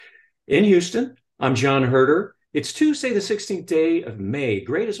In Houston. I'm John Herder. It's Tuesday, the 16th day of May.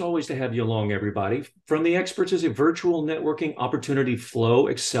 Great as always to have you along, everybody. From the experts as a virtual networking opportunity flow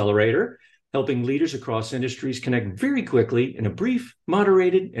accelerator, helping leaders across industries connect very quickly in a brief,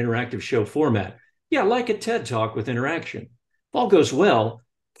 moderated, interactive show format. Yeah, like a TED Talk with interaction. If all goes well,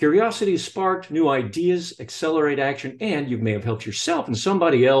 curiosity is sparked, new ideas accelerate action, and you may have helped yourself and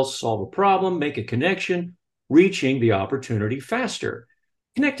somebody else solve a problem, make a connection, reaching the opportunity faster.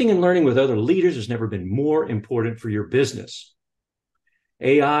 Connecting and learning with other leaders has never been more important for your business.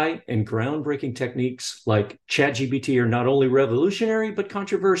 AI and groundbreaking techniques like ChatGPT are not only revolutionary, but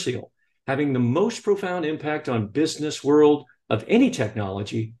controversial, having the most profound impact on business world of any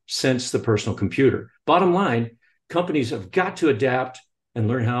technology since the personal computer. Bottom line, companies have got to adapt and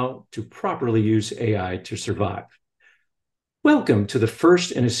learn how to properly use AI to survive. Welcome to the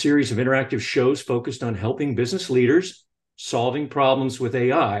first in a series of interactive shows focused on helping business leaders solving problems with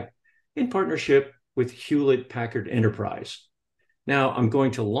AI in partnership with Hewlett Packard Enterprise. Now, I'm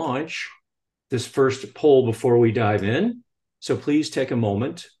going to launch this first poll before we dive in, so please take a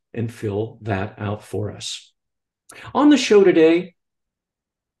moment and fill that out for us. On the show today,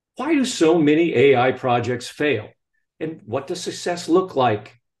 why do so many AI projects fail? And what does success look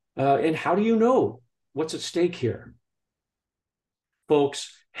like? And how do you know what's at stake here?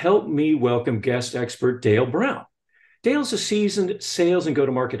 Folks, help me welcome guest expert Dale Brown. Dale's a seasoned sales and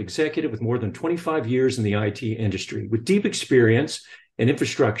go-to-market executive with more than 25 years in the IT industry, with deep experience in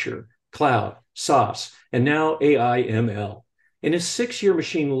infrastructure, cloud, SaaS, and now AI ML. In his 6-year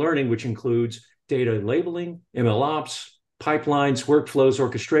machine learning, which includes data labeling, ML ops, pipelines, workflows,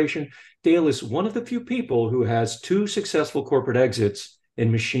 orchestration, Dale is one of the few people who has 2 successful corporate exits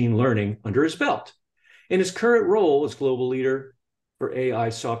in machine learning under his belt. In his current role as global leader for AI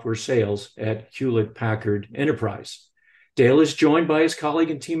software sales at Hewlett Packard Enterprise, Dale is joined by his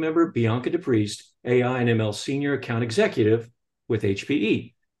colleague and team member, Bianca DePriest, AI and ML Senior Account Executive with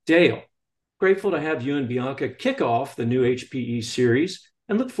HPE. Dale, grateful to have you and Bianca kick off the new HPE series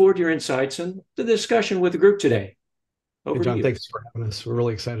and look forward to your insights and the discussion with the group today. Over Hey, John, to you. thanks for having us. We're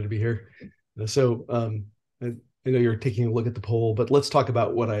really excited to be here. I know you're taking a look at the poll, but let's talk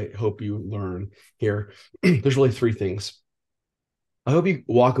about what I hope you learn here. There's really 3 things. I hope you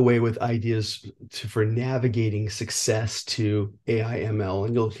walk away with ideas for navigating success to AI ML,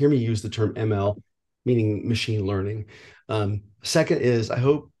 and you'll hear me use the term ML, meaning machine learning. Second is I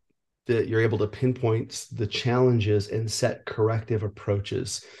hope that you're able to pinpoint the challenges and set corrective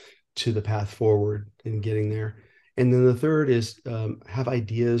approaches to the path forward in getting there. And then the third is have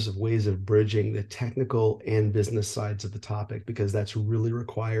ideas of ways of bridging the technical and business sides of the topic, because that's really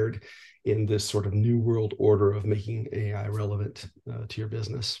required in this sort of new world order of making AI relevant to your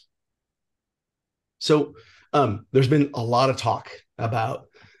business. So there's been a lot of talk about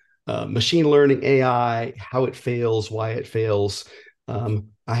machine learning, AI, how it fails, why it fails. I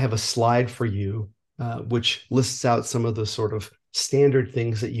have a slide for you which lists out some of the sort of standard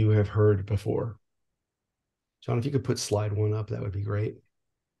things that you have heard before. John, if you could put slide 1 up, that would be great.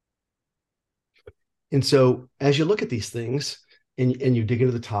 And so as you look at these things and you dig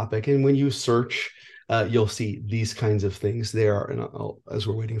into the topic, and when you search, you'll see these kinds of things there. And as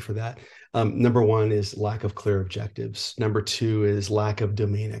we're waiting for that, number 1 is lack of clear objectives. Number 2 is lack of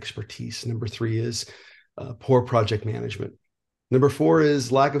domain expertise. Number 3 is poor project management. Number 4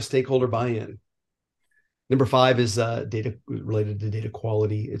 is lack of stakeholder buy-in. Number 5 is data related to data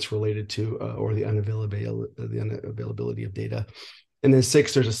quality. It's related to or the unavailability of data. And then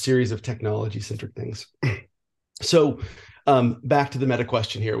 6, there's a series of technology-centric things. So back to the meta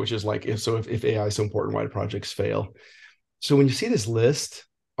question here, which is like, if AI is so important, why do projects fail? So when you see this list,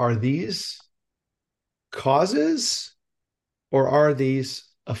 are these causes or are these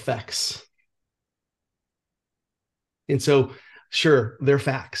effects? And so, sure, they're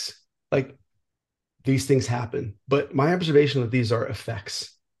facts. Like, these things happen, but my observation that these are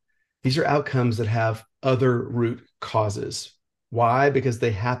effects. These are outcomes that have other root causes. Why? Because they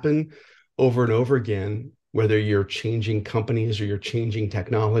happen over and over again, whether you're changing companies or you're changing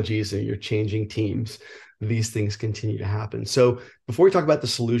technologies or you're changing teams, these things continue to happen. So before we talk about the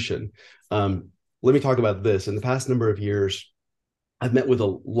solution, let me talk about this. In the past number of years, I've met with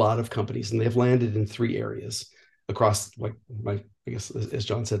a lot of companies, and they've landed in 3 areas across, like, I guess, as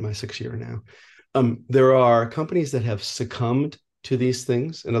John said, my 6th year now. There are companies that have succumbed to these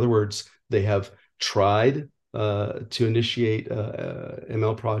things. In other words, they have tried to initiate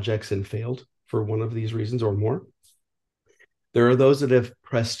ML projects and failed for one of these reasons or more. There are those that have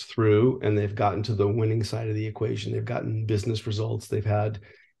pressed through and they've gotten to the winning side of the equation. They've gotten business results. They've had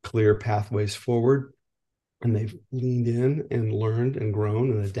clear pathways forward. and they've leaned in and learned and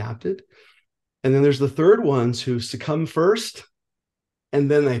grown and adapted. And then there's the third ones who succumb first, and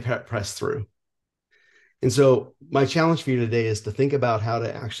then they press through. And so my challenge for you today is to think about how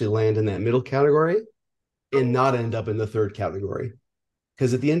to actually land in that middle category and not end up in the third category.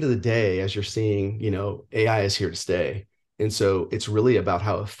 Because at the end of the day, as you're seeing, AI is here to stay. And so it's really about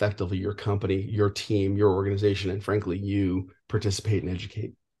how effectively your company, your team, your organization, and frankly, you participate and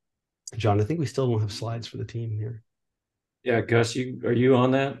educate. John, I think we still don't have slides for the team here. Yeah, Gus, are you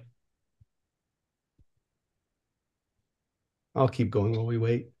on that? I'll keep going while we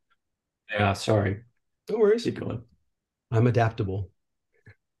wait. Yeah, sorry. No worries. Keep going. I'm adaptable.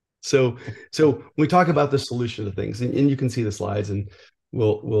 So when we talk about the solution to things, and you can see the slides, and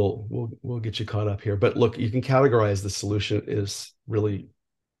we'll get you caught up here. But look, you can categorize the solution is really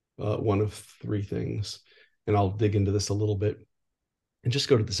one of three things, and I'll dig into this a little bit. And just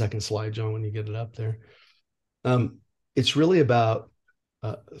go to the second slide, John, when you get it up there. It's really about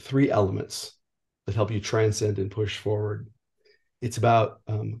three elements that help you transcend and push forward. It's about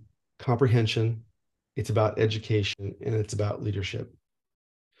comprehension, it's about education, and it's about leadership.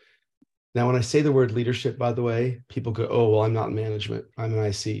 Now, when I say the word leadership, by the way, people go, oh, well, I'm not in management, I'm an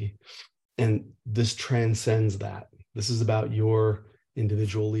IC. And this transcends that. This is about your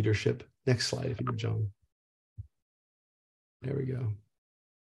individual leadership. Next slide, if you would, John. There we go.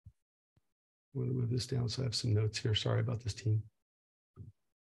 I'm going to move this down so I have some notes here. Sorry about this, team.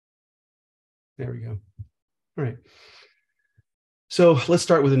 There we go. All right. So let's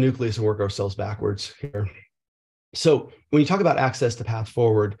start with the nucleus and work ourselves backwards here. So when you talk about access to path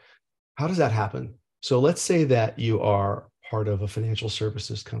forward, how does that happen? So let's say that you are part of a financial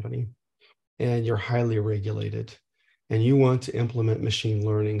services company and you're highly regulated and you want to implement machine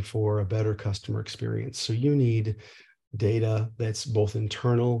learning for a better customer experience. So you need data that's both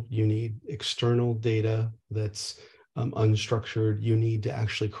internal, you need external data that's unstructured, you need to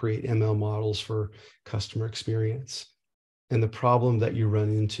actually create ML models for customer experience. And the problem that you run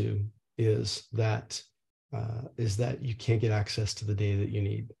into is that you can't get access to the data that you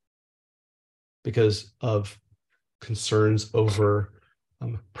need because of concerns over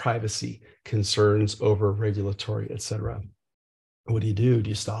privacy, concerns over regulatory, et cetera. What do? Do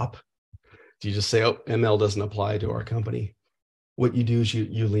you stop? Do you just say, oh, ML doesn't apply to our company? What you do is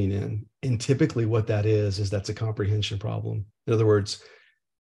you lean in. And typically what that is that's a comprehension problem. In other words,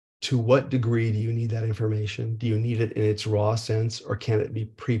 to what degree do you need that information? Do you need it in its raw sense, or can it be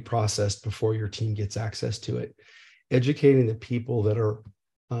pre-processed before your team gets access to it? Educating the people that are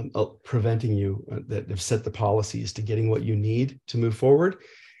preventing you, that have set the policies to getting what you need to move forward,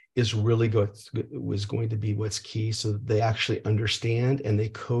 is really was going to be what's key, so that they actually understand and they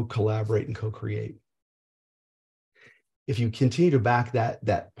co-collaborate and co-create. If you continue to back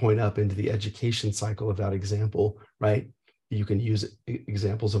that point up into the education cycle of that example, right, you can use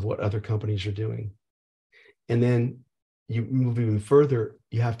examples of what other companies are doing. And then you move even further,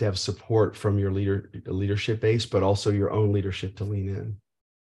 you have to have support from your leadership base, but also your own leadership to lean in.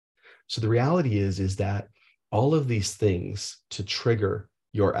 So the reality is that all of these things to trigger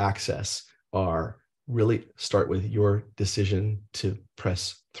your access are really start with your decision to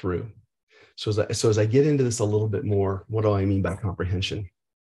press through. So as I get into this a little bit more, what do I mean by comprehension?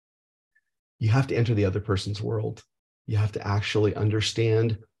 You have to enter the other person's world. You have to actually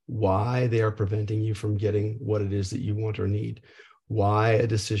understand why they are preventing you from getting what it is that you want or need, why a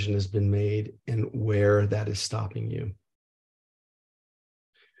decision has been made, and where that is stopping you.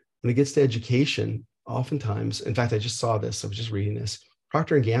 When it gets to education, oftentimes, in fact, I just saw this, I was just reading this,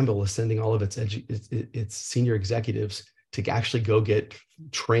 Procter & Gamble is sending all of its senior executives to actually go get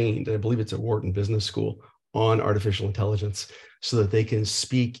trained, and I believe it's at Wharton Business School, on artificial intelligence so that they can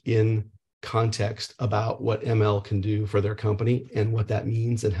speak in context about what ML can do for their company and what that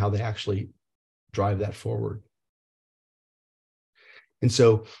means and how they actually drive that forward. And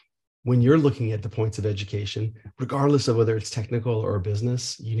so when you're looking at the points of education, regardless of whether it's technical or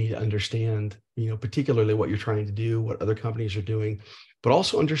business, you need to understand, particularly what you're trying to do, what other companies are doing, but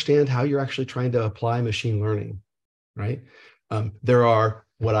also understand how you're actually trying to apply machine learning, right? There are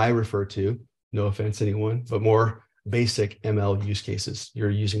what I refer to, no offense anyone, but more basic ML use cases.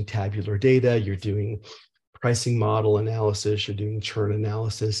 You're using tabular data, you're doing pricing model analysis, you're doing churn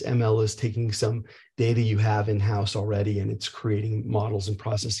analysis. ML is taking some data you have in-house already, and it's creating models and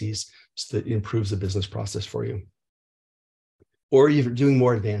processes so that it improves the business process for you. Or you're doing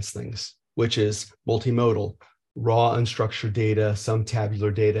more advanced things, which is multimodal, raw unstructured data, some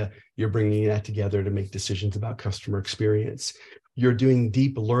tabular data. You're bringing that together to make decisions about customer experience. you're doing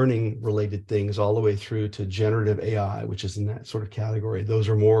deep learning related things all the way through to generative AI, which is in that sort of category. Those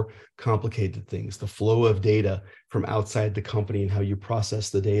are more complicated things. The flow of data from outside the company and how you process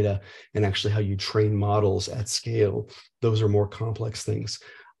the data and actually how you train models at scale. Those are more complex things.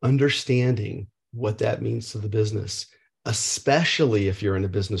 Understanding what that means to the business, especially if you're in a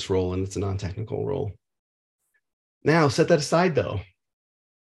business role and it's a non-technical role. Now, set that aside though.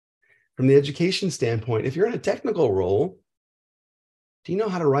 From the education standpoint, if you're in a technical role, do you know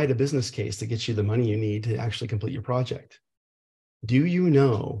how to write a business case that gets you the money you need to actually complete your project? Do you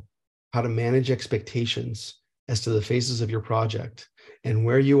know how to manage expectations as to the phases of your project and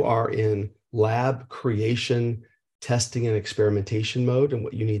where you are in lab creation, testing, and experimentation mode and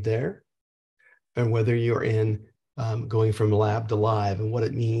what you need there? And whether you're in going from lab to live and what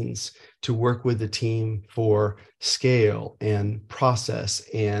it means to work with the team for scale and process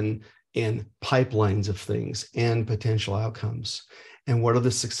and pipelines of things and potential outcomes. And what are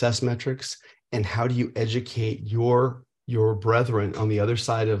the success metrics? And how do you educate your brethren on the other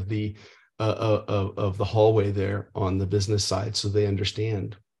side of the hallway there on the business side so they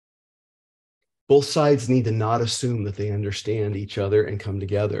understand? Both sides need to not assume that they understand each other and come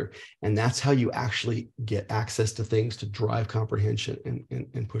together. And that's how you actually get access to things to drive comprehension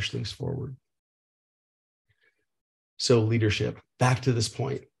and push things forward. So leadership, back to this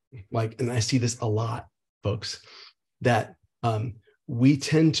point, and I see this a lot, folks, that we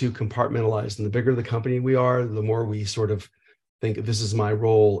tend to compartmentalize. And the bigger the company we are, the more we sort of think this is my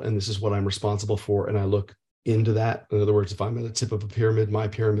role and this is what I'm responsible for. And I look into that. In other words, if I'm at the tip of a pyramid, my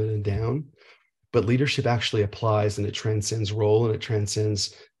pyramid and down. But leadership actually applies and it transcends role and it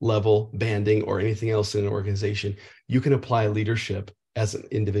transcends level, banding, or anything else in an organization. You can apply leadership as an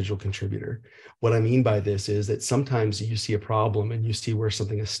individual contributor. What I mean by this is that sometimes you see a problem and you see where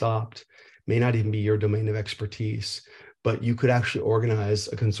something is stopped, may not even be your domain of expertise, but you could actually organize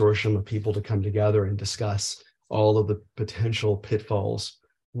a consortium of people to come together and discuss all of the potential pitfalls,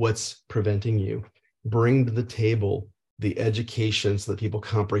 what's preventing you, bring to the table the education so that people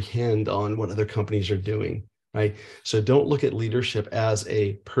comprehend on what other companies are doing, right? So don't look at leadership as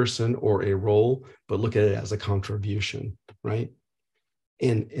a person or a role, but look at it as a contribution, right?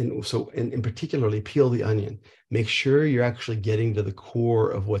 And particularly peel the onion. Make sure you're actually getting to the core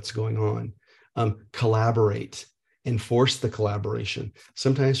of what's going on. Collaborate, enforce the collaboration.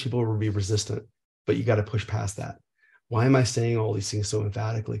 Sometimes people will be resistant, but you got to push past that. Why am I saying all these things so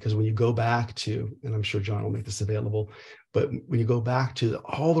emphatically? Because when you go back to, and I'm sure John will make this available, but when you go back to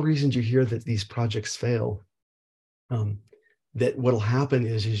all the reasons you hear that these projects fail, that what'll happen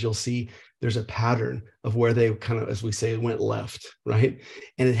is you'll see there's a pattern of where they kind of, as we say, went left, right?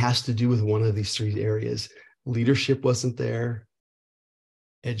 And it has to do with one of these three areas. Leadership wasn't there,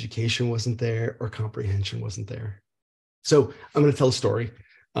 education wasn't there, or comprehension wasn't there. So I'm going to tell a story.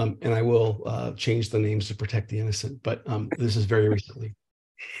 And I will change the names to protect the innocent, but this is very recently.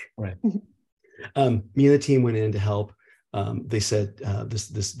 Right. Me and the team went in to help. They said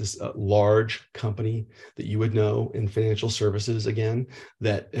this large company that you would know in financial services, again,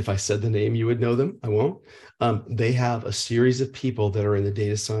 that if I said the name, you would know them. I won't. They have a series of people that are in the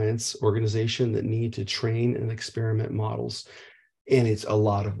data science organization that need to train and experiment models. And it's a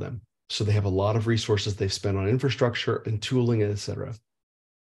lot of them. So they have a lot of resources they've spent on infrastructure and tooling, et cetera.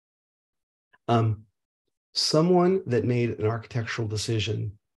 Someone that made an architectural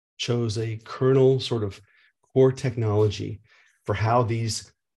decision chose a kernel sort of core technology for how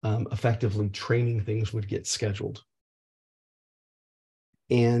these effectively training things would get scheduled.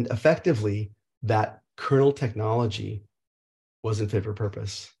 And effectively, that kernel technology wasn't fit for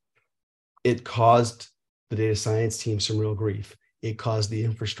purpose. It caused the data science team some real grief. It caused the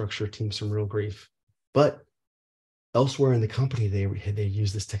infrastructure team some real grief. But elsewhere in the company, they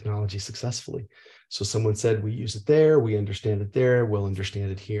use this technology successfully. So someone said, we use it there, we understand it there, we'll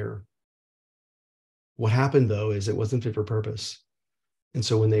understand it here. What happened though is it wasn't fit for purpose. And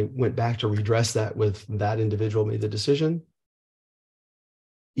so when they went back to redress that with that individual made the decision,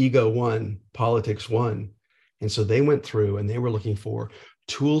 ego won, politics won. And so they went through and they were looking for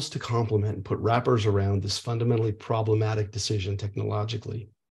tools to complement and put wrappers around this fundamentally problematic decision technologically,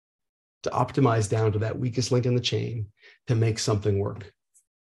 to optimize down to that weakest link in the chain to make something work,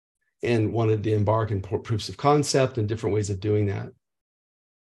 and wanted to embark in proofs of concept and different ways of doing that.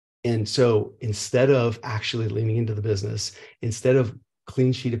 And so instead of actually leaning into the business, instead of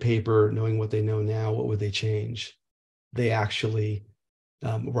clean sheet of paper, knowing what they know now, what would they change? They actually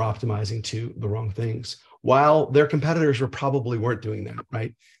were optimizing to the wrong things, while their competitors probably weren't doing that,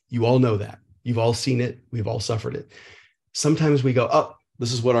 right? You all know that. You've all seen it. We've all suffered it. Sometimes we go, oh,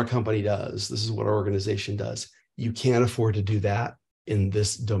 this is what our company does. This is what our organization does. You can't afford to do that in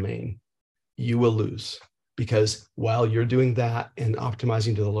this domain. You will lose, because while you're doing that and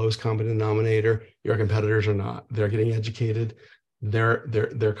optimizing to the lowest common denominator, your competitors are not. They're getting educated,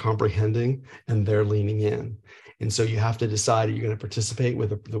 they're comprehending, and they're leaning in. And so you have to decide, are you going to participate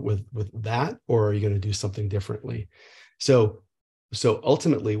with that, or are you going to do something differently? So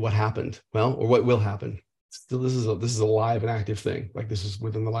ultimately, what happened? Well, or what will happen? Still, this is a live and active thing. Like, this is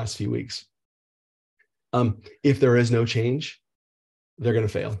within the last few weeks. If there is no change, they're going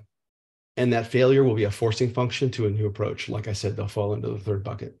to fail. And that failure will be a forcing function to a new approach. Like I said, they'll fall into the third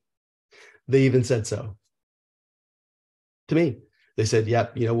bucket. They even said so to me. They said,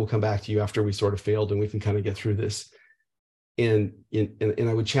 yep, we'll come back to you after we sort of failed and we can kind of get through this. And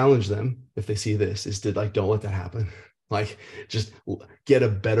I would challenge them, if they see this, is to, like, don't let that happen. Like, just get a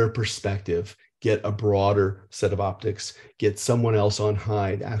better perspective, get a broader set of optics, get someone else on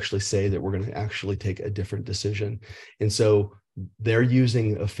high to actually say that we're going to actually take a different decision. And so they're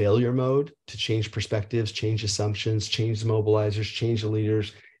using a failure mode to change perspectives, change assumptions, change the mobilizers, change the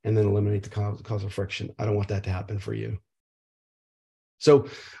leaders, and then eliminate the cause of friction. I don't want that to happen for you. So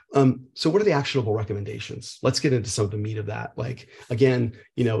what are the actionable recommendations? Let's get into some of the meat of that. Like, again,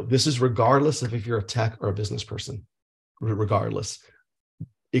 this is regardless of if you're a tech or a business person, regardless.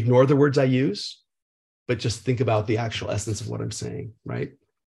 Ignore the words I use, but just think about the actual essence of what I'm saying, right?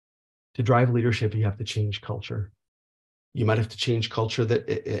 To drive leadership, you have to change culture. You might have to change culture that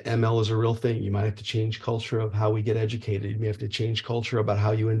ML is a real thing. You might have to change culture of how we get educated. You may have to change culture about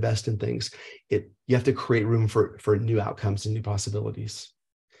how you invest in things. You have to create room for new outcomes and new possibilities.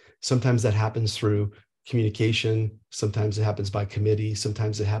 Sometimes that happens through communication. Sometimes it happens by committee.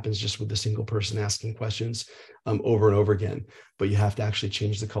 Sometimes it happens just with a single person asking questions over and over again. But you have to actually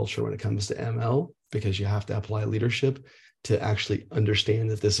change the culture when it comes to ML, because you have to apply leadership to actually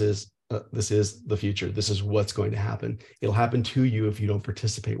understand that this is the future. This is what's going to happen. It'll happen to you if you don't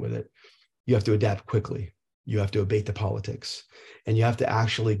participate with it. You have to adapt quickly. You have to abate the politics, and you have to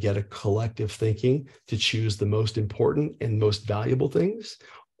actually get a collective thinking to choose the most important and most valuable things.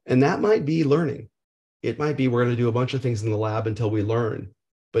 And that might be learning. It might be, we're going to do a bunch of things in the lab until we learn,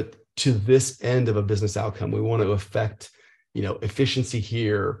 but to this end of a business outcome, we want to affect, efficiency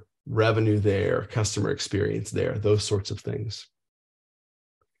here, revenue there, customer experience there, those sorts of things.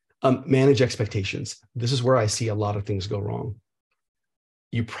 Manage expectations. This is where I see a lot of things go wrong.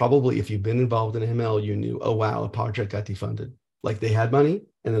 You probably, if you've been involved in ML, you knew, oh, wow, a project got defunded. Like, they had money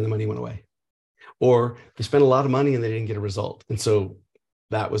and then the money went away. Or they spent a lot of money and they didn't get a result. And so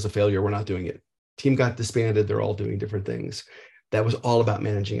that was a failure. We're not doing it. Team got disbanded. They're all doing different things. That was all about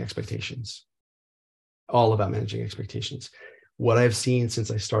managing expectations. All about managing expectations. What I've seen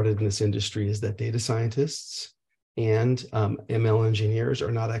since I started in this industry is that data scientists and ML engineers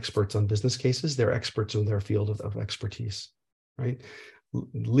are not experts on business cases. They're experts in their field of expertise, right?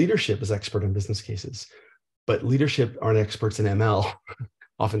 Leadership is expert in business cases, but leadership aren't experts in ML.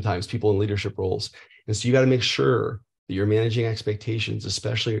 Oftentimes, people in leadership roles. And so you got to make sure that you're managing expectations,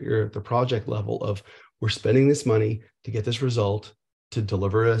 especially at the project level of, we're spending this money to get this result, to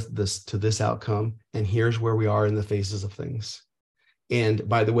deliver this outcome, and here's where we are in the phases of things. And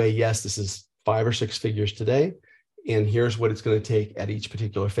by the way, yes, this is 5 or 6 figures today, and here's what it's going to take at each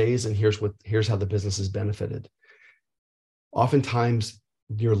particular phase, and here's how the business is benefited. Oftentimes,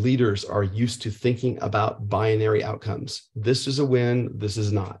 your leaders are used to thinking about binary outcomes. This is a win, this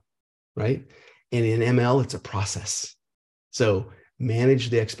is not, right? And in ML, it's a process. So manage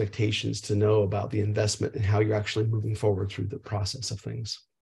the expectations to know about the investment and how you're actually moving forward through the process of things.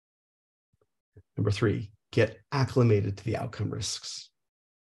 Number 3, get acclimated to the outcome risks.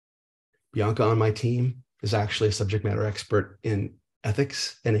 Bianca on my team is actually a subject matter expert in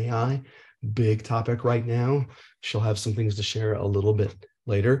ethics and AI. Big topic right now. She'll have some things to share a little bit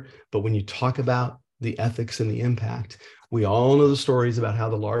later. But when you talk about the ethics and the impact, we all know the stories about how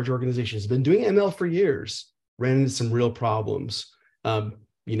the large organizations have been doing ML for years, ran into some real problems.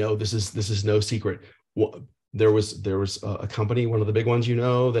 This is no secret. There was a company, one of the big ones,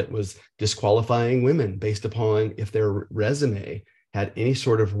 that was disqualifying women based upon if their resume had any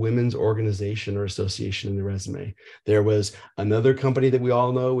sort of women's organization or association in the resume. There was another company that we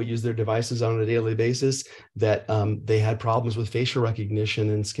all know, we use their devices on a daily basis, that they had problems with facial recognition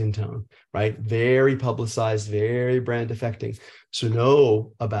and skin tone, right? Very publicized, very brand affecting. So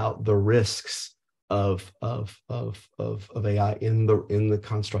know about the risks of AI in the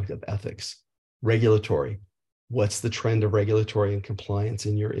construct of ethics. Regulatory. What's the trend of regulatory and compliance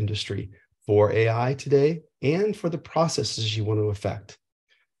in your industry for AI today and for the processes you want to affect?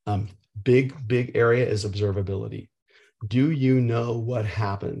 Big area is observability. Do you know what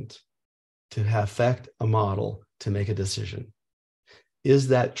happened to affect a model to make a decision? Is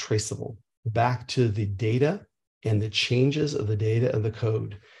that traceable back to the data and the changes of the data and the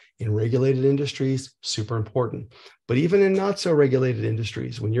code? In regulated industries, super important. But even in not so regulated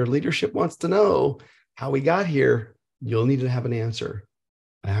industries, when your leadership wants to know how we got here, you'll need to have an answer.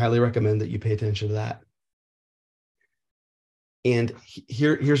 I highly recommend that you pay attention to that. And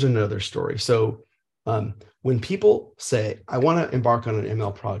here's another story. So when people say, I want to embark on an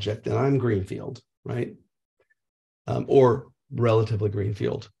ML project and I'm greenfield, right? Or relatively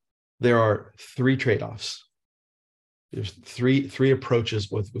greenfield, there are three trade-offs. There's three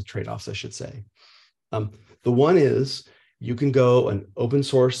approaches with trade-offs, I should say. The one is you can go an open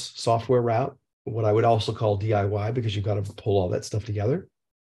source software route, what I would also call DIY, because you've got to pull all that stuff together.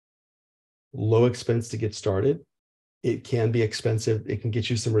 Low expense to get started. It can be expensive. It can get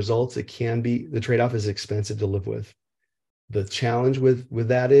you some results. It can be, the trade-off is expensive to live with. The challenge with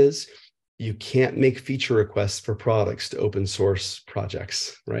that is you can't make feature requests for products to open source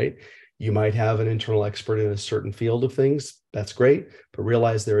projects, right? You might have an internal expert in a certain field of things. That's great, but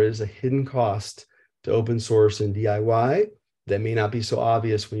realize there is a hidden cost to open source and DIY that may not be so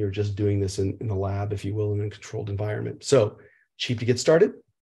obvious when you're just doing this in the lab, if you will, in a controlled environment. So cheap to get started,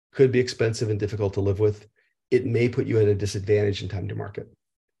 could be expensive and difficult to live with. It may put you at a disadvantage in time to market.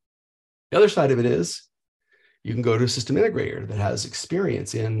 The other side of it is you can go to a system integrator that has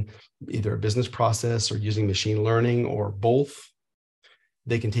experience in either a business process or using machine learning or both.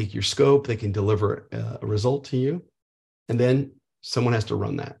 They can take your scope, they can deliver a result to you, and then someone has to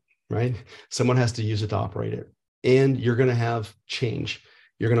run that, right? Someone has to use it to operate it. And you're going to have change.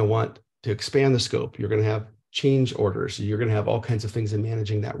 You're going to want to expand the scope. You're going to have change orders. You're going to have all kinds of things in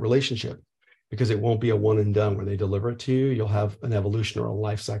managing that relationship, because it won't be a one and done where they deliver it to you. You'll have an evolution or a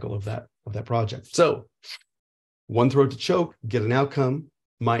life cycle of that project. So one throat to choke, get an outcome,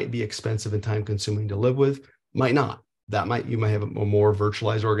 might be expensive and time consuming to live with, might not. You might have a more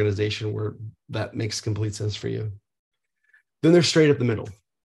virtualized organization where that makes complete sense for you. Then there's straight up the middle,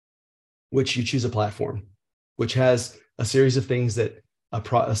 which you choose a platform, which has a series of things that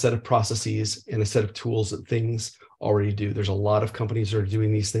a set of processes and a set of tools that things already do. There's a lot of companies that are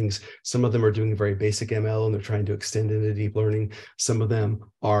doing these things. Some of them are doing very basic ML and they're trying to extend into deep learning. Some of them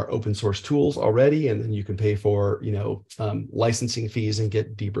are open source tools already, and then you can pay for licensing fees and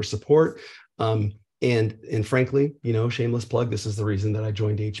get deeper support. And frankly, shameless plug, this is the reason that I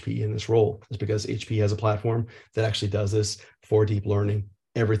joined HP in this role, is because HP has a platform that actually does this for deep learning.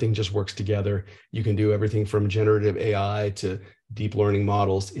 Everything just works together. You can do everything from generative AI to deep learning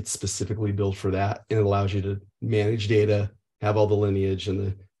models. It's specifically built for that, and it allows you to manage data, have all the lineage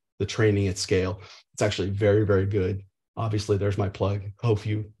and the training at scale. It's actually very, very good. Obviously, there's my plug. Hope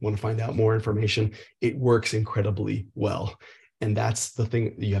you want to find out more information. It works incredibly well. And that's the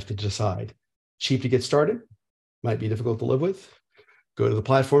thing that you have to decide. Cheap to get started, might be difficult to live with. Go to the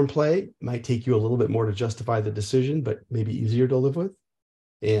platform play, might take you a little bit more to justify the decision, but maybe easier to live with.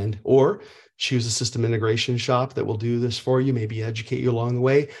 Or choose a system integration shop that will do this for you, maybe educate you along the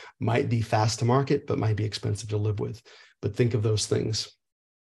way, might be fast to market, but might be expensive to live with. But think of those things.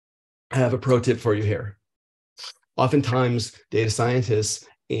 I have a pro tip for you here. Oftentimes, data scientists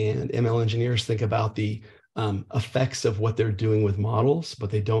and ML engineers think about the effects of what they're doing with models,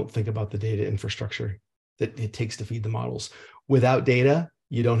 but they don't think about the data infrastructure that it takes to feed the models. Without data,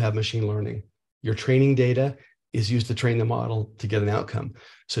 you don't have machine learning. Your training data is used to train the model to get an outcome.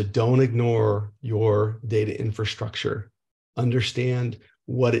 So don't ignore your data infrastructure. Understand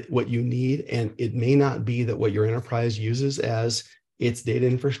what you need, and it may not be that what your enterprise uses as its data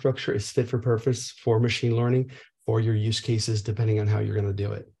infrastructure is fit for purpose for machine learning for your use cases, depending on how you're going to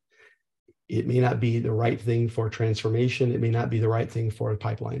do it. It may not be the right thing for transformation. It may not be the right thing for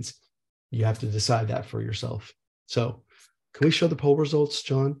pipelines. You have to decide that for yourself. So can we show the poll results,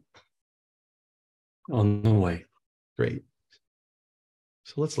 John? On the way. Great.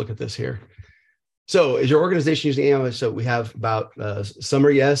 So let's look at this here. So is your organization using AI? So we have about some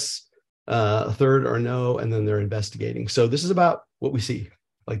are yes, a third are no, and then they're investigating. So this is about what we see.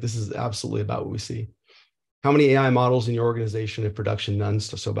 Like, this is absolutely about what we see. How many AI models in your organization in production? None.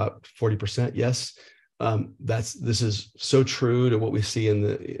 So about 40%. Yes. This is so true to what we see in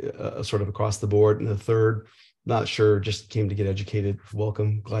the sort of across the board. And the third, not sure, just came to get educated.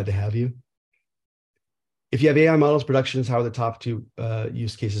 Welcome. Glad to have you. If you have AI models, productions, how are the top two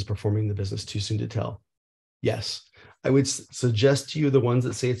use cases performing in the business? Too soon to tell. Yes. I would suggest to you the ones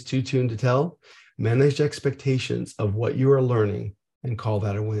that say it's too soon to tell, manage expectations of what you are learning and call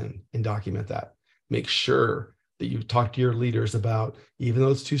that a win and document that. Make sure that you talk to your leaders about, even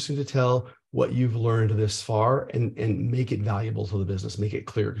though it's too soon to tell, what you've learned this far, and make it valuable to the business. Make it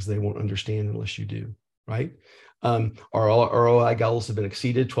clear, because they won't understand unless you do. right? Our ROI goals have been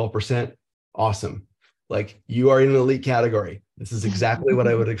exceeded 12%. Awesome. Like you are in an elite category. This is exactly what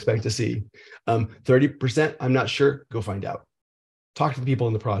I would expect to see. 30%, I'm not sure. Go find out. Talk to the people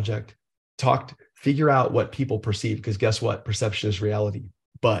in the project. Figure out what people perceive, because guess what? Perception is reality,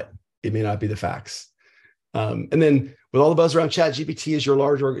 but it may not be the facts. And then with all the buzz around ChatGPT, is your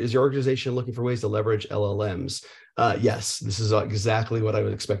organization looking for ways to leverage LLMs? Yes, this is exactly what I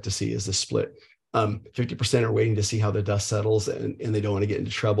would expect to see is the split. 50% are waiting to see how the dust settles and they don't want to get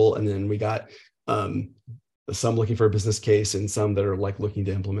into trouble. And then we got some looking for a business case and some that are like looking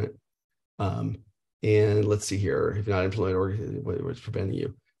to implement. And let's see here, if you're not implementing or what's preventing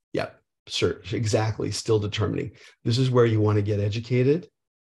you. Yeah, sure, exactly, still determining. This is where you want to get educated.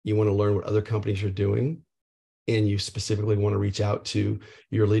 You want to learn what other companies are doing. And you specifically want to reach out to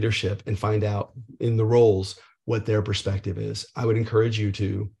your leadership and find out in the roles what their perspective is. I would encourage you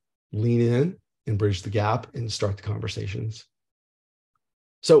to lean in and bridge the gap and start the conversations.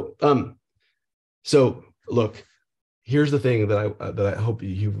 So look, here's the thing that I hope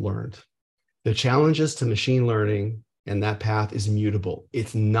you've learned. The challenges to machine learning and that path is mutable.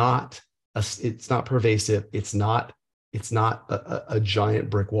 It's not pervasive. It's not a giant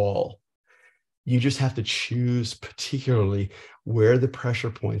brick wall. You just have to choose particularly where the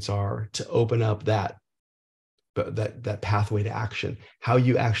pressure points are to open up that pathway to action, how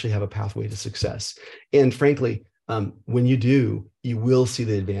you actually have a pathway to success. And frankly, when you do, you will see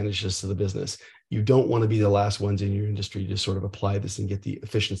the advantages to the business. You don't want to be the last ones in your industry to sort of apply this and get the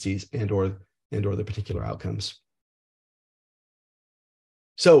efficiencies and or the particular outcomes.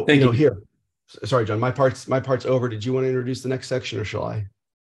 So, Thank you. Here, sorry, John, my part's over. Did you want to introduce the next section or shall I?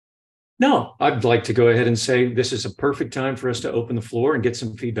 No, I'd like to go ahead and say this is a perfect time for us to open the floor and get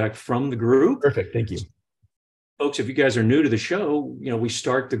some feedback from the group. Perfect. Thank you. Folks, if you guys are new to the show, we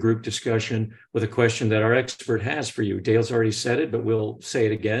start the group discussion with a question that our expert has for you. Dale's already said it, but we'll say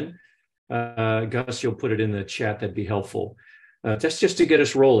it again. Gus, you'll put it in the chat. That'd be helpful. That's just to get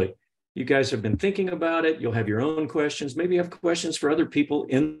us rolling. You guys have been thinking about it. You'll have your own questions. Maybe you have questions for other people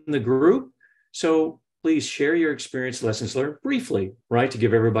in the group. So please share your experience, lessons learned briefly, right? To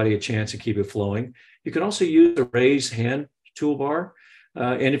give everybody a chance to keep it flowing. You can also use the raise hand toolbar.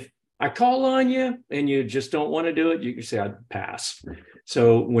 And if I call on you and you just don't want to do it, you can say I'd pass.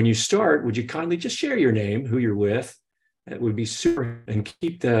 So when you start, would you kindly just share your name, who you're with? That would be super, and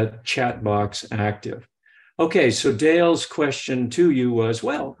keep the chat box active. Okay, so Dale's question to you was,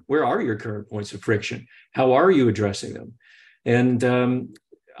 well, where are your current points of friction? How are you addressing them? And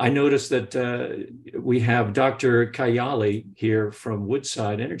I noticed that we have Dr. Kayali here from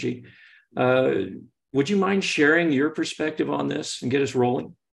Woodside Energy. Would you mind sharing your perspective on this and get us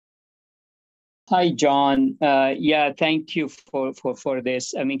rolling? Hi, John. Yeah, thank you for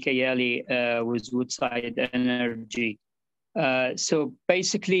this. I mean, Kayali with Woodside Energy. So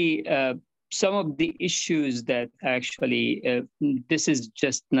basically, some of the issues that actually, this is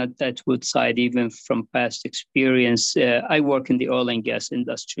just not at Woodside, even from past experience. I work in the oil and gas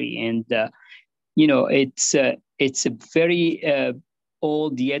industry, and it's a very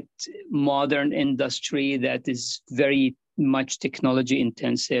old yet modern industry that is very much technology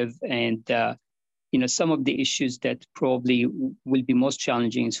intensive, and some of the issues that probably will be most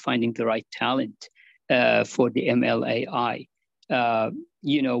challenging is finding the right talent for the MLAI.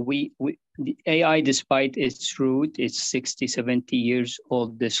 The AI, despite its root, it's 60, 70 years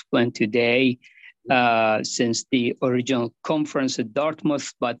old discipline today, since the original conference at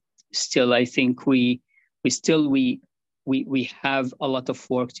Dartmouth. But still, I think we have a lot of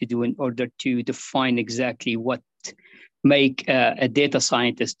work to do in order to define exactly what make a data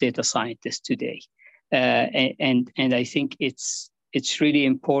scientist today. And I think it's really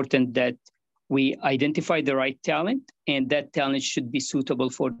important that we identify the right talent, and that talent should be suitable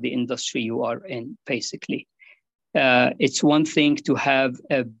for the industry you are in, basically. It's one thing to have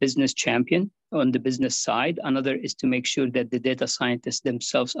a business champion on the business side. Another is to make sure that the data scientists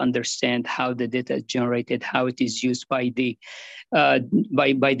themselves understand how the data is generated, how it is used by the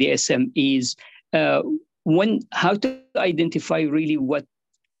SMEs, how to identify really what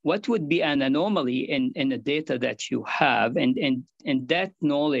would be an anomaly in the data that you have, and that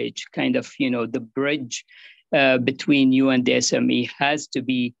knowledge, kind of, the bridge between you and the SME has to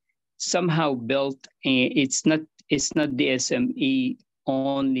be somehow built. It's not the SME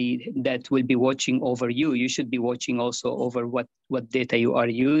only that will be watching over you. You should be watching also over what data you are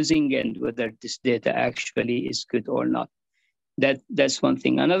using and whether this data actually is good or not. That's one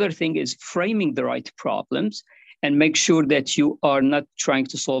thing. Another thing is framing the right problems and make sure that you are not trying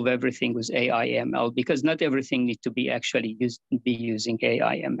to solve everything with AI ML, because not everything needs to be actually be using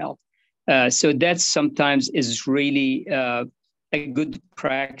AI ML. So that sometimes is really a good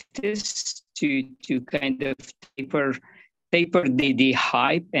practice to kind of taper the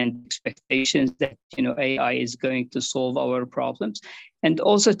hype and expectations that AI is going to solve our problems, and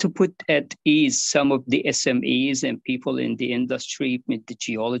also to put at ease some of the SMEs and people in the industry, the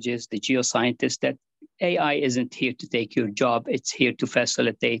geologists, the geoscientists, that AI isn't here to take your job; it's here to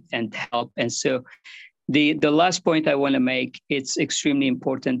facilitate and help. And so the last point I want to make, it's extremely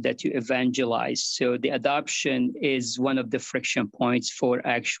important that you evangelize. So the adoption is one of the friction points for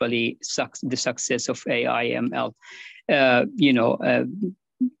actually the success of AI ML.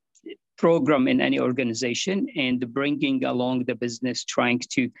 Program in any organization, and bringing along the business, trying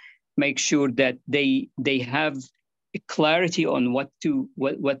to make sure that they have clarity on what to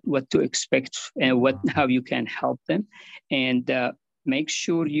expect and how you can help them, and make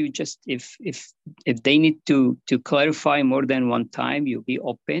sure you just if they need to clarify more than one time, you be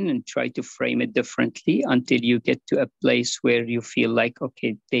open and try to frame it differently until you get to a place where you feel like,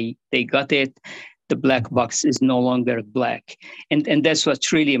 okay, they got it. The black box is no longer black. And that's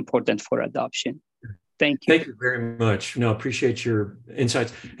what's really important for adoption. Thank you. Thank you very much. No, appreciate your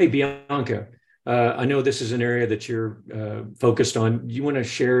insights. Hey, Bianca, I know this is an area that you're focused on. You want to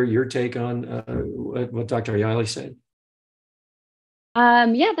share your take on what Dr. Ayali said?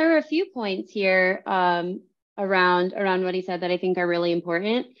 Yeah, there are a few points here around what he said that I think are really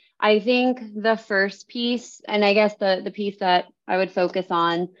important. I think the first piece, and I guess the piece that I would focus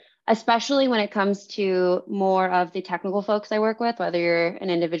on, especially when it comes to more of the technical folks I work with, whether you're an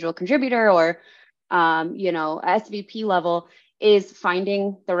individual contributor or, SVP level, is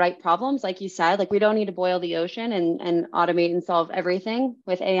finding the right problems. Like you said, like we don't need to boil the ocean and automate and solve everything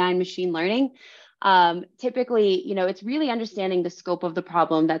with AI and machine learning. Typically, it's really understanding the scope of the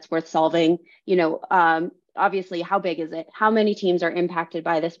problem that's worth solving. Obviously, how big is it? How many teams are impacted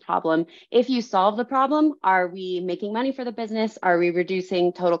by this problem? If you solve the problem, are we making money for the business? Are we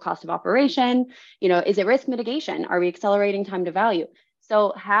reducing total cost of operation? Is it risk mitigation? Are we accelerating time to value?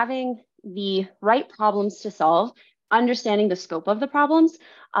 So having the right problems to solve, understanding the scope of the problems,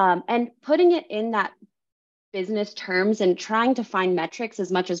 and putting it in that business terms and trying to find metrics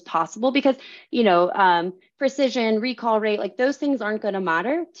as much as possible, because precision, recall rate, like those things aren't going to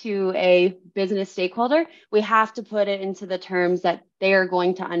matter to a business stakeholder. We have to put it into the terms that they are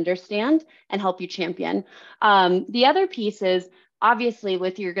going to understand and help you champion. The other piece is, obviously,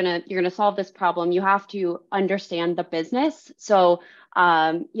 with you're gonna solve this problem, you have to understand the business. So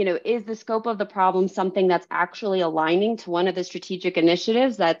is the scope of the problem something that's actually aligning to one of the strategic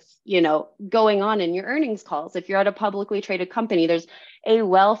initiatives that's, going on in your earnings calls? If you're at a publicly traded company, there's a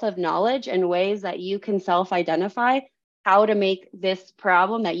wealth of knowledge and ways that you can self-identify how to make this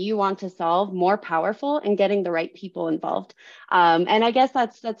problem that you want to solve more powerful and getting the right people involved. And I guess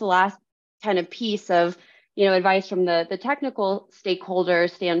that's the last kind of piece of advice from the technical stakeholder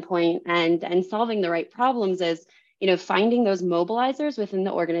standpoint and solving the right problems is, finding those mobilizers within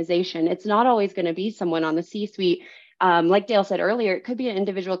the organization. It's not always going to be someone on the C-suite. Like Dale said earlier, it could be an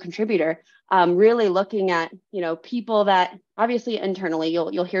individual contributor, really looking at, people that obviously internally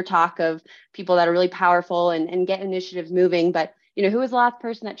you'll hear talk of people that are really powerful and get initiatives moving, but who was the last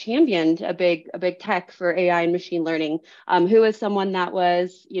person that championed a big tech for AI and machine learning? Who was someone that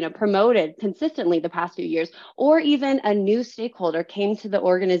was, promoted consistently the past few years, or even a new stakeholder came to the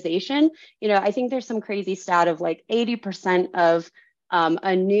organization? I think there's some crazy stat of like 80% of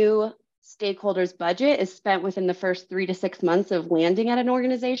a new stakeholders' budget is spent within the first 3 to 6 months of landing at an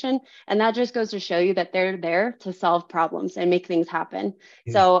organization. And that just goes to show you that they're there to solve problems and make things happen.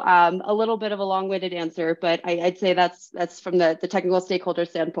 Yeah. So a little bit of a long-winded answer, but I'd say that's from the technical stakeholder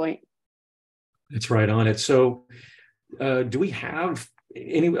standpoint. That's right on it. So do we have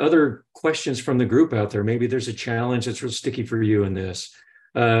any other questions from the group out there? Maybe there's a challenge that's real sticky for you in this.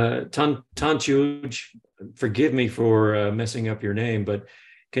 Tanchuj, forgive me for messing up your name, but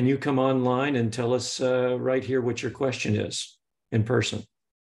can you come online and tell us right here what your question is in person?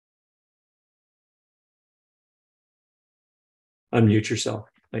 Unmute yourself.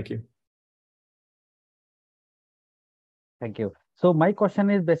 Thank you. Thank you. So my question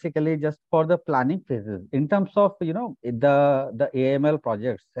is basically just for the planning phases in terms of, the AML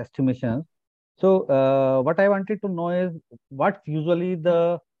projects estimations. So what I wanted to know is what's usually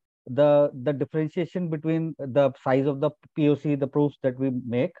the differentiation between the size of the POC, the proofs that we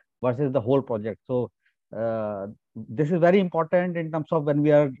make versus the whole project. So this is very important in terms of when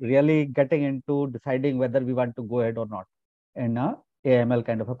we are really getting into deciding whether we want to go ahead or not in a AML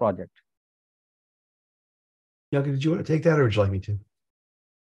kind of a project. Bianca, did you want to take that or would you like me to?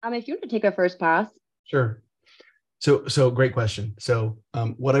 If you want to take a first pass. Sure. So great question. So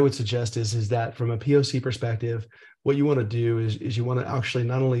what I would suggest is that from a POC perspective, what you want to do is you want to actually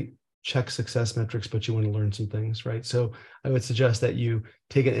not only check success metrics, but you want to learn some things, right? So I would suggest that you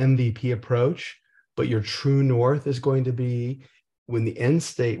take an MVP approach, but your true north is going to be when the end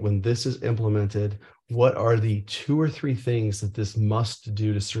state, when this is implemented, what are the 2 or 3 things that this must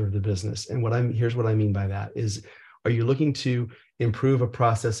do to serve the business? And here's what I mean by that is, are you looking to improve a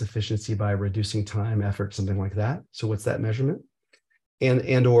process efficiency by reducing time, effort, something like that? So what's that measurement?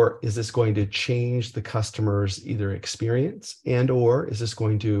 And or is this going to change the customer's either experience, and or is this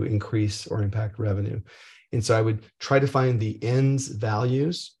going to increase or impact revenue? And so I would try to find the ends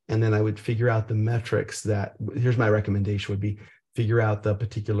values, and then I would figure out the metrics that, here's my recommendation would be, figure out the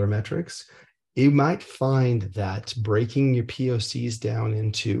particular metrics. You might find that breaking your POCs down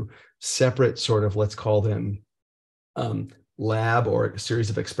into separate sort of, let's call them lab or a series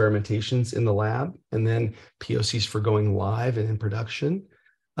of experimentations in the lab, and then POCs for going live and in production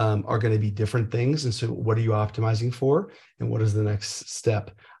are going to be different things. And so what are you optimizing for? And what is the next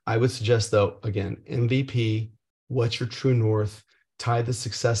step? I would suggest, though, again, MVP, what's your true north, tie the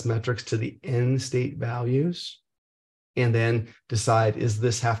success metrics to the end state values, and then decide, does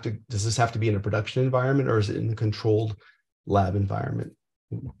this have to be in a production environment, or is it in a controlled lab environment?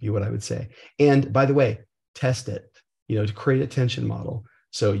 Would be what I would say. And by the way, test it, to create a tension model.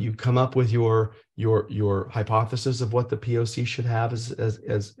 So you come up with your hypothesis of what the POC should have as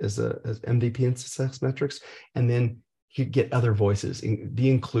MVP and success metrics, and then you get other voices and be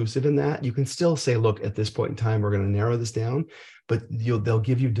inclusive in that. You can still say, look, at this point in time, we're going to narrow this down, but they'll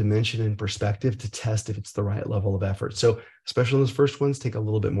give you dimension and perspective to test if it's the right level of effort. So especially those first ones, take a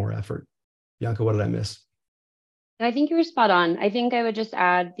little bit more effort. Bianca, what did I miss? I think you were spot on. I think I would just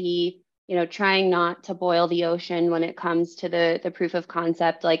add the, trying not to boil the ocean when it comes to the proof of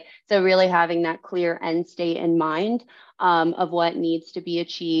concept. So really having that clear end state in mind of what needs to be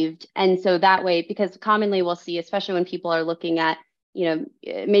achieved. And so that way, because commonly we'll see, especially when people are looking at,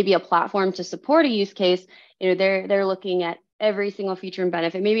 maybe a platform to support a use case, they're looking at every single feature and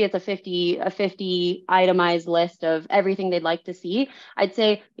benefit. Maybe it's a 50 itemized list of everything they'd like to see. I'd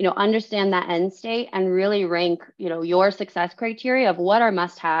say, understand that end state and really rank, your success criteria of what are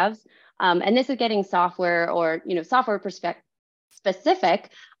must-haves. And this is getting software or, software specific,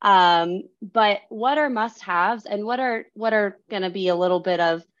 but what are must-haves and what are going to be a little bit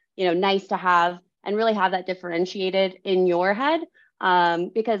of, nice to have, and really have that differentiated in your head.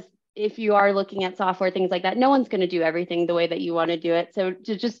 Because if you are looking at software, things like that, no one's going to do everything the way that you want to do it. So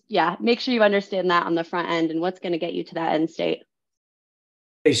to just, make sure you understand that on the front end and what's going to get you to that end state.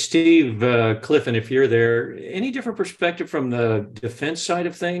 Hey, Steve, Clifton, if you're there, any different perspective from the defense side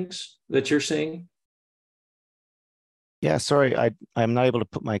of things that you're seeing? Yeah, sorry, I'm not able to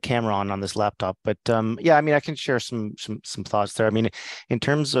put my camera on this laptop, but yeah, I can share some thoughts there. In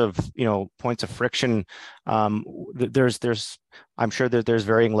terms of points of friction, there's I'm sure that there's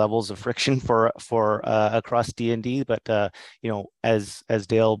varying levels of friction for across D&D, but as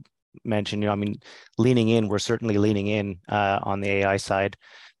Dale mentioned, leaning in, we're certainly leaning in on the AI side.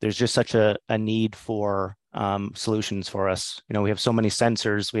 There's just such a need for solutions for us. We have so many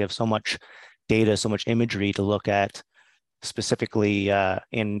sensors, we have so much data, so much imagery to look at, specifically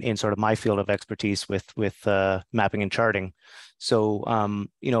in sort of my field of expertise with mapping and charting. So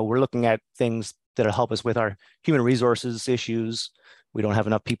we're looking at things that'll help us with our human resources issues. We don't have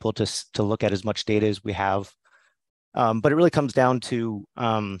enough people to look at as much data as we have, but it really comes down to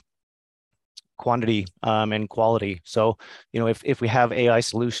quantity and quality. So if we have AI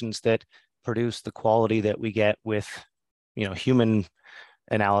solutions that produce the quality that we get with human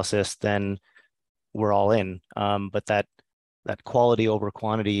analysis, then we're all in. But that quality over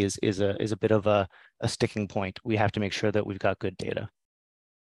quantity is a bit of a sticking point. We have to make sure that we've got good data.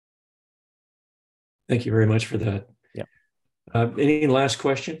 Thank you very much for that. Yeah. Any last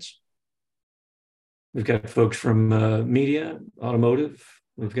questions? We've got folks from media, automotive.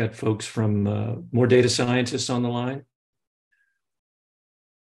 We've got folks from more data scientists on the line.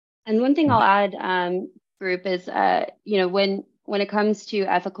 And one thing I'll add, group, is when it comes to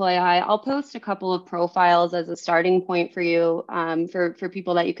ethical AI, I'll post a couple of profiles as a starting point for you, for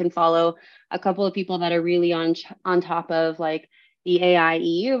people that you can follow. A couple of people that are really on top of the AI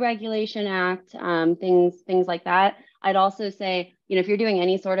EU Regulation Act, things like that. I'd also say, if you're doing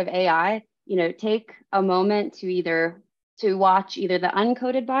any sort of AI, take a moment to watch either The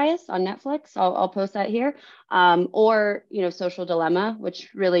Uncoded Bias on Netflix. I'll post that here, or Social Dilemma, which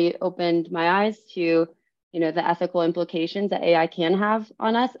really opened my eyes to the ethical implications that AI can have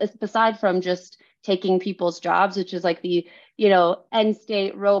on us, aside from just taking people's jobs, which is the end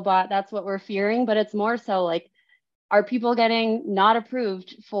state robot. That's what we're fearing, but it's more so Are people getting not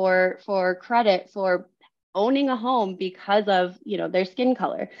approved for credit for owning a home because of, their skin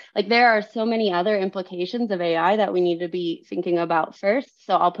color? Like, there are so many other implications of AI that we need to be thinking about first.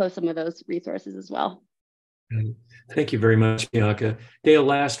 So I'll post some of those resources as well. Thank you very much, Bianca. Dale,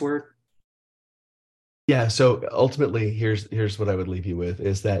 last word. Yeah. So ultimately, here's what I would leave you with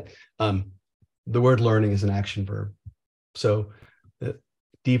is that the word learning is an action verb. So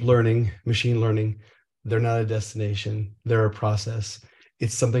deep learning, machine learning, they're not a destination, they're a process.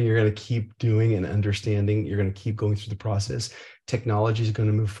 It's something you're going to keep doing and understanding. You're going to keep going through the process. Technology is going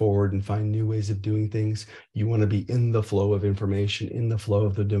to move forward and find new ways of doing things. You want to be in the flow of information, in the flow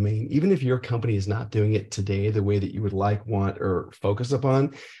of the domain. Even if your company is not doing it today the way that you would like, want, or focus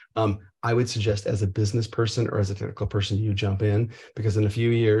upon, I would suggest as a business person or as a technical person, you jump in, because in a few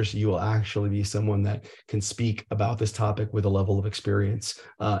years, you will actually be someone that can speak about this topic with a level of experience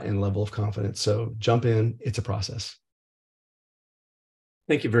and level of confidence. So jump in. It's a process.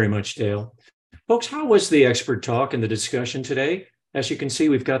 Thank you very much, Dale. Folks, how was the expert talk and the discussion today? As you can see,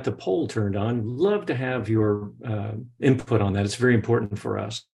 we've got the poll turned on. Love to have your input on that. It's very important for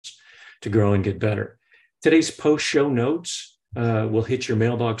us to grow and get better. Today's post-show notes will hit your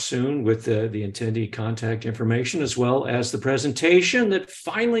mailbox soon with the attendee contact information, as well as the presentation that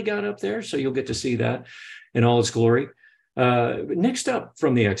finally got up there. So you'll get to see that in all its glory. Next up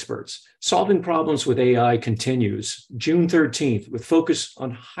from the experts, Solving Problems with AI continues June 13th with focus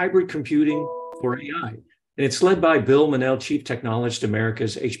on hybrid computing for AI. And it's led by Bill Manell, Chief Technologist,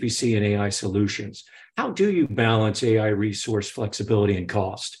 America's HPC and AI Solutions. How do you balance AI resource flexibility and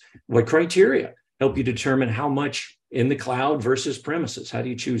cost? What criteria help you determine how much in the cloud versus premises? How do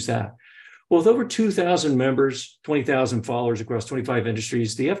you choose that? Well, with over 2,000 members, 20,000 followers across 25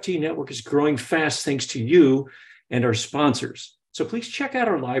 industries, the FT network is growing fast thanks to you and our sponsors. So please check out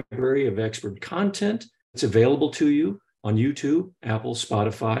our library of expert content. It's available to you on YouTube, Apple,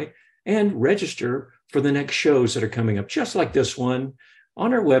 Spotify, and register for the next shows that are coming up, just like this one,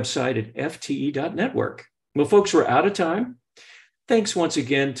 on our website at fte.network. Well, folks, we're out of time. Thanks once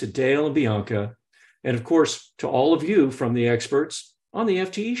again to Dale and Bianca, and of course, to all of you from the experts on the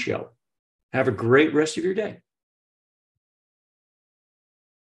FTE show. Have a great rest of your day.